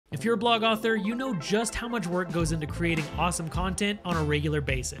If you're a blog author, you know just how much work goes into creating awesome content on a regular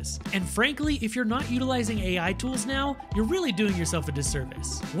basis. And frankly, if you're not utilizing AI tools now, you're really doing yourself a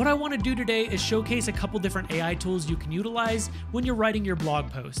disservice. What I want to do today is showcase a couple different AI tools you can utilize when you're writing your blog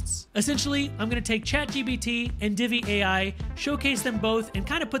posts. Essentially, I'm going to take ChatGPT and Divi AI, showcase them both, and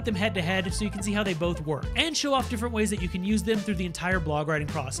kind of put them head to head so you can see how they both work, and show off different ways that you can use them through the entire blog writing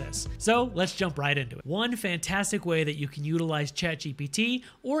process. So let's jump right into it. One fantastic way that you can utilize ChatGPT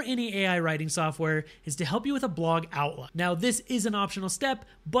or any AI writing software is to help you with a blog outline. Now, this is an optional step,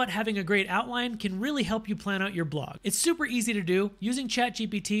 but having a great outline can really help you plan out your blog. It's super easy to do. Using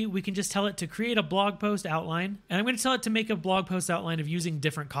ChatGPT, we can just tell it to create a blog post outline, and I'm going to tell it to make a blog post outline of using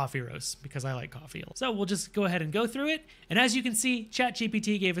different coffee roasts because I like coffee. So we'll just go ahead and go through it. And as you can see,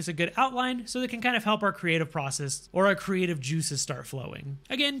 ChatGPT gave us a good outline so it can kind of help our creative process or our creative juices start flowing.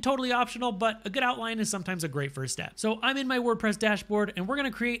 Again, totally optional, but a good outline is sometimes a great first step. So I'm in my WordPress dashboard and we're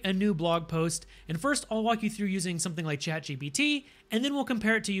going to create a new blog post. And first I'll walk you through using something like ChatGPT, and then we'll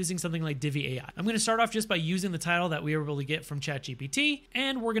compare it to using something like Divi AI. I'm going to start off just by using the title that we were able to get from ChatGPT,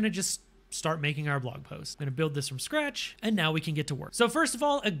 and we're going to just start making our blog post. I'm going to build this from scratch, and now we can get to work. So first of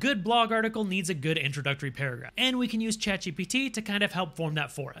all, a good blog article needs a good introductory paragraph, and we can use ChatGPT to kind of help form that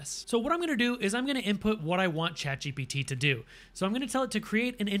for us. So what I'm going to do is I'm going to input what I want ChatGPT to do. So I'm going to tell it to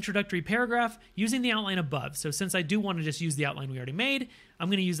create an introductory paragraph using the outline above. So since I do want to just use the outline we already made, I'm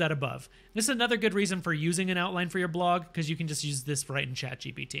going to use that above. This is another good reason for using an outline for your blog, because you can just use this right in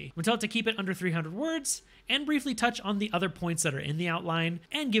ChatGPT. I'm going to tell it to keep it under 300 words and briefly touch on the other points that are in the outline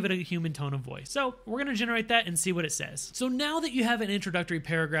and give it a human tone of voice. So we're going to generate that and see what it says. So now that you have an introductory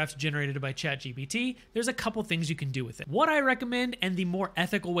paragraph generated by ChatGPT, there's a couple things you can do with it. What I recommend, and the more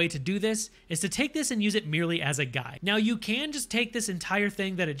ethical way to do this, is to take this and use it merely as a guide. Now you can just take this entire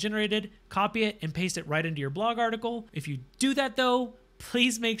thing that it generated, copy it, and paste it right into your blog article. If you do that though,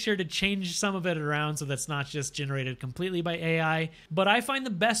 please make sure to change some of it around so that's not just generated completely by AI. But I find the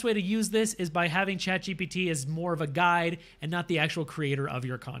best way to use this is by having ChatGPT as more of a guide and not the actual creator of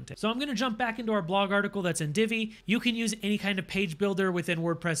your content. So I'm going to jump back into our blog article that's in Divi. You can use any kind of page builder within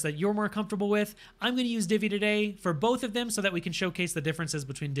WordPress that you're more comfortable with. I'm going to use Divi today for both of them so that we can showcase the differences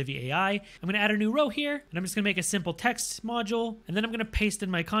between Divi AI. I'm going to add a new row here, and I'm just going to make a simple text module, and then I'm going to paste in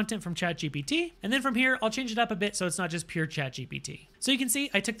my content from ChatGPT. And then from here, I'll change it up a bit so it's not just pure ChatGPT. So you can see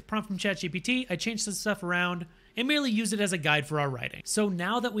I took the prompt from ChatGPT, I changed some stuff around, and merely used it as a guide for our writing. So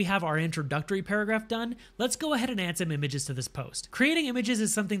now that we have our introductory paragraph done, let's go ahead and add some images to this post. Creating images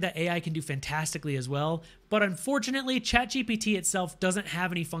is something that AI can do fantastically as well, but unfortunately, ChatGPT itself doesn't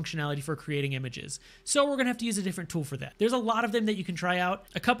have any functionality for creating images. So we're gonna have to use a different tool for that. There's a lot of them that you can try out.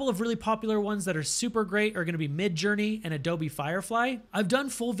 A couple of really popular ones that are super great are gonna be Midjourney and Adobe Firefly. I've done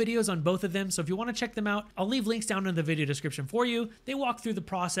full videos on both of them, so if you wanna check them out, I'll leave links down in the video description for you. They walk through the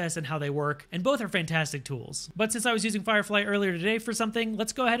process and how they work, and both are fantastic tools. But since I was using Firefly earlier today for something,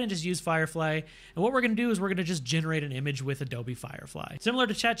 let's go ahead and just use Firefly. And what we're gonna do is we're gonna just generate an image with Adobe Firefly. Similar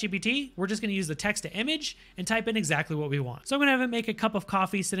to ChatGPT, we're just gonna use the text to image and type in exactly what we want. So I'm gonna have it make a cup of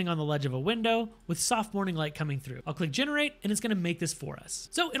coffee sitting on the ledge of a window with soft morning light coming through. I'll click generate and it's gonna make this for us.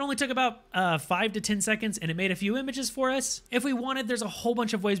 So it only took about 5 to 10 seconds and it made a few images for us. If we wanted, there's a whole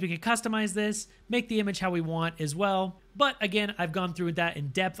bunch of ways we could customize this, make the image how we want as well. But again, I've gone through that in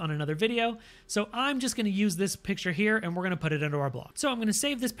depth on another video. So I'm just gonna use this picture here and we're gonna put it into our blog. So I'm gonna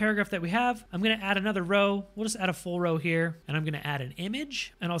save this paragraph that we have. I'm gonna add another row. We'll just add a full row here, and I'm gonna add an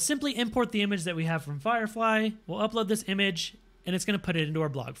image, and I'll simply import the image that we have from Firefly. We'll upload this image, and it's going to put it into our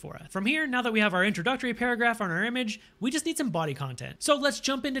blog for us. From here, now that we have our introductory paragraph on our image, we just need some body content. So let's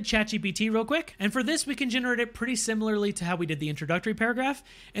jump into ChatGPT real quick. And for this, we can generate it pretty similarly to how we did the introductory paragraph.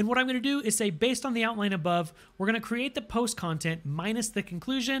 And what I'm going to do is say, based on the outline above, we're going to create the post content minus the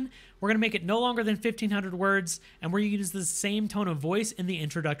conclusion. We're going to make it no longer than 1,500 words, and we're going to use the same tone of voice in the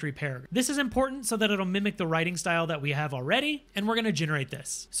introductory paragraph. This is important so that it'll mimic the writing style that we have already, and we're going to generate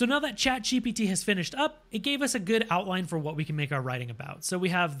this. So now that ChatGPT has finished up, it gave us a good outline for what we can make our writing about. So we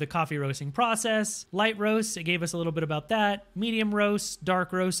have the coffee roasting process, light roast, it gave us a little bit about that, medium roast,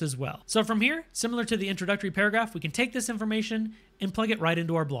 dark roast as well. So from here, similar to the introductory paragraph, we can take this information and plug it right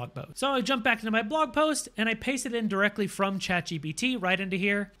into our blog post. So I jump back into my blog post and I paste it in directly from ChatGPT right into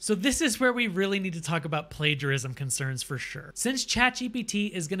here. So this is where we really need to talk about plagiarism concerns for sure. Since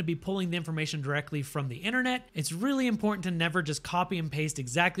ChatGPT is going to be pulling the information directly from the internet, it's really important to never just copy and paste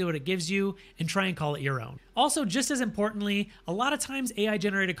exactly what it gives you and try and call it your own. Also, just as importantly, a lot of times AI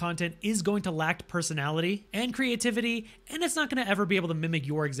generated content is going to lack personality and creativity, and it's not going to ever be able to mimic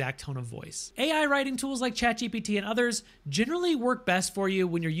your exact tone of voice. AI writing tools like ChatGPT and others generally work best for you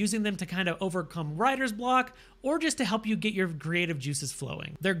when you're using them to kind of overcome writer's block or just to help you get your creative juices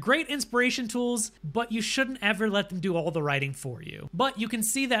flowing. They're great inspiration tools, but you shouldn't ever let them do all the writing for you. But you can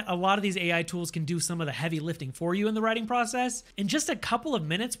see that a lot of these AI tools can do some of the heavy lifting for you in the writing process. In just a couple of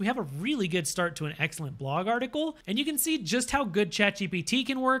minutes, we have a really good start to an excellent blog article, and you can see just how good ChatGPT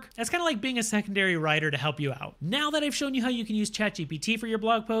can work. That's kind of like being a secondary writer to help you out. Now that I've shown you how you can use ChatGPT for your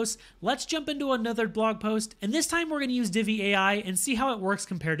blog posts, let's jump into another blog post, and this time we're going to use Divi AI and see how it works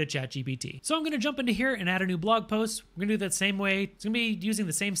compared to ChatGPT. So I'm going to jump into here and add a new blog post. We're going to do that same way. It's going to be using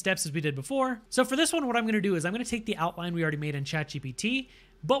the same steps as we did before. So for this one, what I'm going to do is I'm going to take the outline we already made in ChatGPT,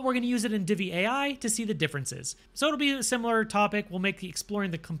 but we're going to use it in Divi AI to see the differences. So it'll be a similar topic. We'll make exploring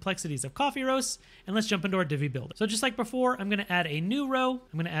the complexities of coffee roasts, and let's jump into our Divi builder. So just like before, I'm going to add a new row.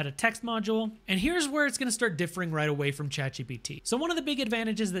 I'm going to add a text module, and here's where it's going to start differing right away from ChatGPT. So one of the big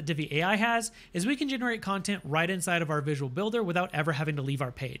advantages that Divi AI has is we can generate content right inside of our visual builder without ever having to leave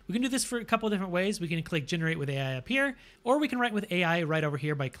our page. We can do this for a couple of different ways. We can click generate with AI up here, or we can write with AI right over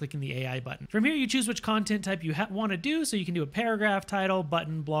here by clicking the AI button. From here, you choose which content type you want to do. So you can do a paragraph, title,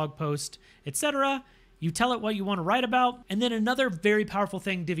 button, blog post, etc. You tell it what you want to write about. And then another very powerful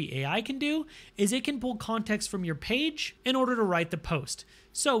thing Divi AI can do is it can pull context from your page in order to write the post.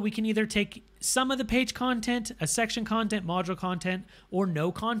 So we can either take some of the page content, a section content, module content, or no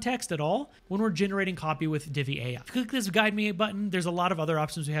context at all when we're generating copy with Divi AI. If you click this guide me button, there's a lot of other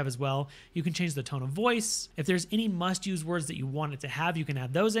options we have as well. You can change the tone of voice. If there's any must-use words that you want it to have, you can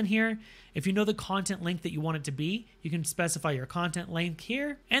add those in here. If you know the content length that you want it to be, you can specify your content length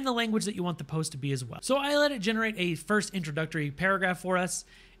here and the language that you want the post to be as well. So I let it generate a first introductory paragraph for us.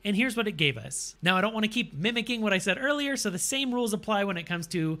 And here's what it gave us. Now, I don't want to keep mimicking what I said earlier, so the same rules apply when it comes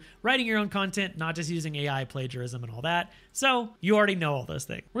to writing your own content, not just using AI plagiarism and all that. So you already know all those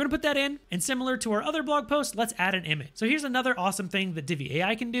things. We're going to put that in, and similar to our other blog post, let's add an image. So here's another awesome thing that Divi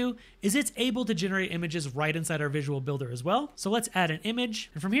AI can do, is it's able to generate images right inside our visual builder as well. So let's add an image.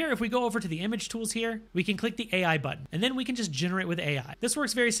 And from here, if we go over to the image tools here, we can click the AI button, and then we can just generate with AI. This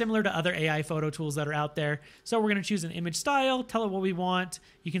works very similar to other AI photo tools that are out there. So we're going to choose an image style, tell it what we want.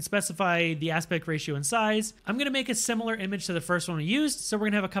 You can specify the aspect ratio and size. I'm going to make a similar image to the first one we used. So we're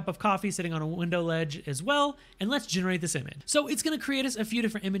going to have a cup of coffee sitting on a window ledge as well. And let's generate this image. So it's going to create us a few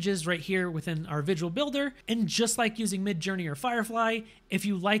different images right here within our visual builder. And just like using Midjourney or Firefly, if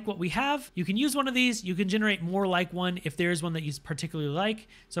you like what we have, you can use one of these. You can generate more like one if there's one that you particularly like.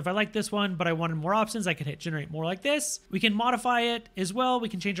 So if I like this one, but I wanted more options, I could hit generate more like this. We can modify it as well. We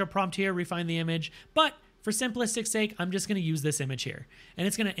can change our prompt here, refine the image, but for simplistic sake, I'm just going to use this image here, and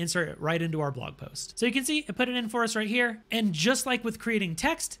it's going to insert it right into our blog post. So you can see it put it in for us right here. And just like with creating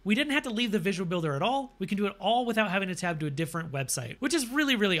text, we didn't have to leave the visual builder at all. We can do it all without having to tab to a different website, which is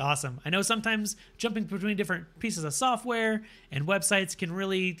really, really awesome. I know sometimes jumping between different pieces of software and websites can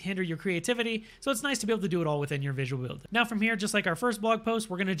really hinder your creativity. So it's nice to be able to do it all within your visual builder. Now from here, just like our first blog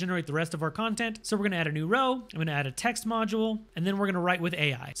post, we're going to generate the rest of our content. So we're going to add a new row. I'm going to add a text module, and then we're going to write with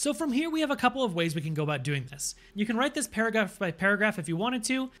AI. So from here, we have a couple of ways we can go about doing this. You can write this paragraph by paragraph if you wanted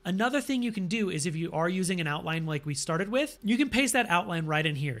to. Another thing you can do is if you are using an outline like we started with, you can paste that outline right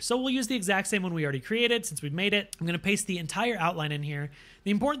in here. So we'll use the exact same one we already created since we've made it. I'm going to paste the entire outline in here.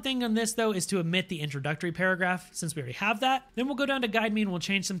 The important thing on this though is to omit the introductory paragraph since we already have that. Then we'll go down to guide me and we'll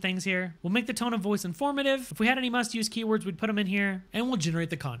change some things here. We'll make the tone of voice informative. If we had any must-use keywords, we'd put them in here and we'll generate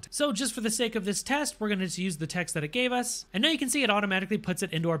the content. So just for the sake of this test, we're going to just use the text that it gave us. And now you can see it automatically puts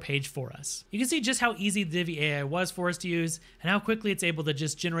it into our page for us. You can see just how easy Divi AI was for us to use and how quickly it's able to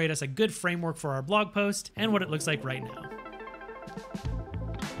just generate us a good framework for our blog post and what it looks like right now.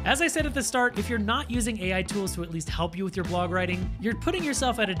 As I said at the start, if you're not using AI tools to at least help you with your blog writing, you're putting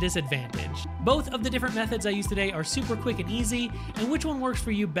yourself at a disadvantage. Both of the different methods I use today are super quick and easy, and which one works for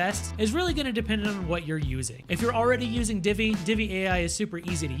you best is really going to depend on what you're using. If you're already using Divi, Divi AI is super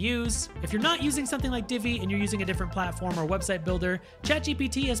easy to use. If you're not using something like Divi and you're using a different platform or website builder,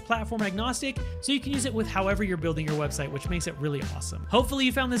 ChatGPT is platform agnostic, so you can use it with however you're building your website, which makes it really awesome. Hopefully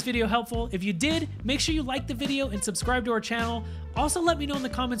you found this video helpful. If you did, make sure you like the video and subscribe to our channel. Also, let me know in the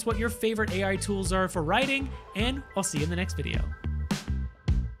comments what your favorite AI tools are for writing, and I'll see you in the next video.